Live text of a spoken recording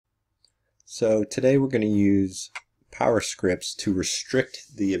So today we're going to use Power Scripts to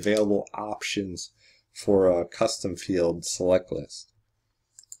restrict the available options for a custom field select list.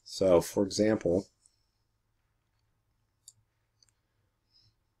 So for example,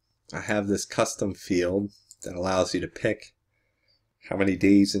 I have this custom field that allows you to pick how many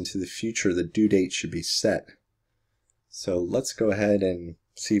days into the future the due date should be set. So let's go ahead and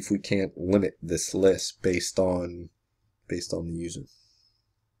see if we can't limit this list based on the user.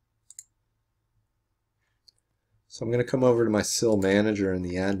 So I'm going to come over to my SIL manager in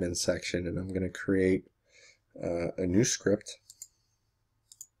the admin section, and I'm going to create a new script.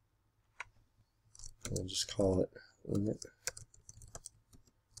 We'll just call it limit.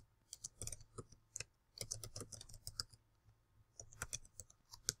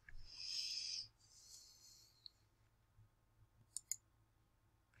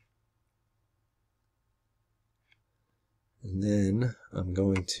 And then I'm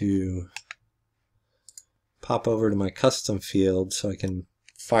going to pop over to my custom field so I can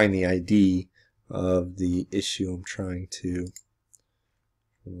find the ID of the issue I'm trying to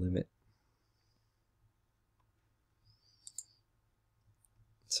limit.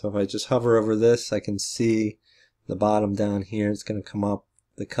 So if I just hover over this, I can see the bottom down here. It's going to come up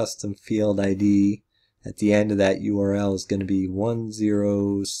the custom field ID. At the end of that URL is going to be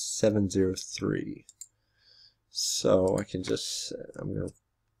 10703. So I can just, I'm going to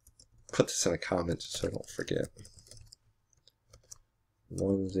put this in a comment so I don't forget.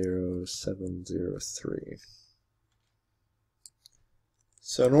 10703.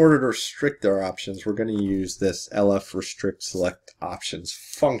 So in order to restrict our options, we're going to use this lf restrict select options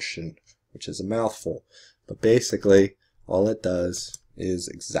function, which is a mouthful. But basically, all it does is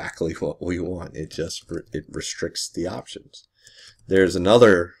exactly what we want. It restricts the options. There's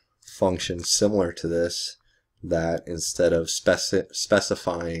another function similar to this that instead of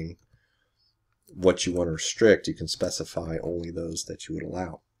specifying what you want to restrict, you can specify only those that you would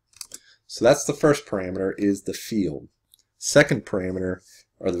allow. So that's the first parameter, is the field. Second parameter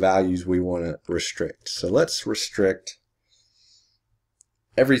are the values we want to restrict. So let's restrict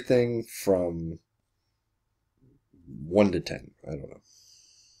everything from 1 to 10. I don't know.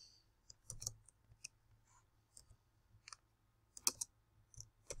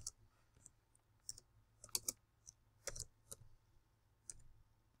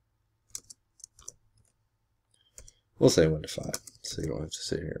 We'll say 1 to 5, so you don't have to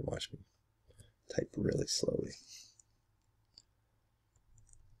sit here and watch me type really slowly.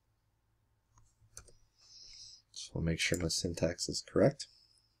 Just want to make sure my syntax is correct.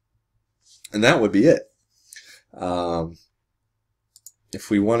 And that would be it.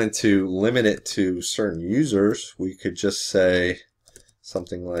 If we wanted to limit it to certain users, we could just say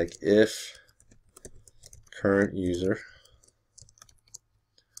something like if current user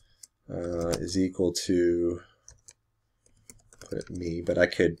is equal to, put it me, but I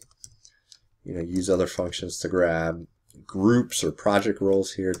could use other functions to grab groups or project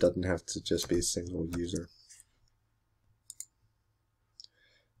roles here. It doesn't have to just be a single user.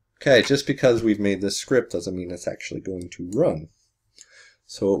 Okay, just because we've made this script doesn't mean it's actually going to run.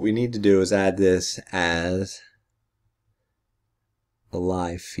 So what we need to do is add this as a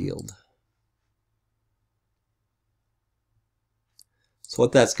live field. So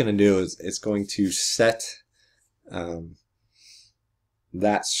what that's going to do is it's going to set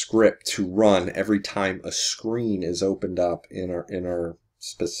that script to run every time a screen is opened up in our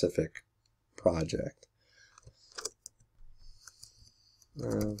specific project.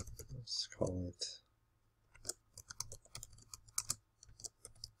 Let's call it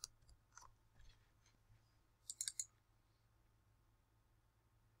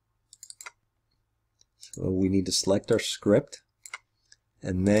so we need to select our script,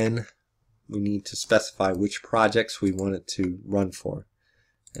 and then we need to specify which projects we want it to run for.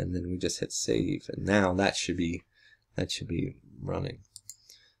 And then we just hit save, and now that should be running.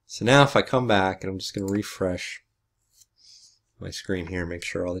 So now if I come back, and I'm just going to refresh my screen here, make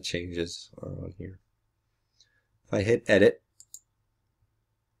sure all the changes are on here. If I hit edit,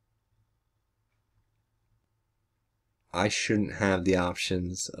 I shouldn't have the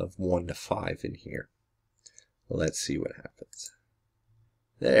options of 1 to 5 in here. Let's see what happens.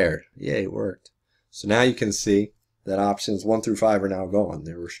 There, yay, it worked. So now you can see that options 1 through 5 are now gone.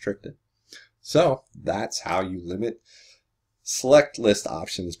 They're restricted. So that's how you limit select list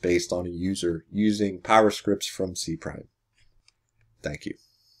options based on a user using Power Scripts from C'. Thank you.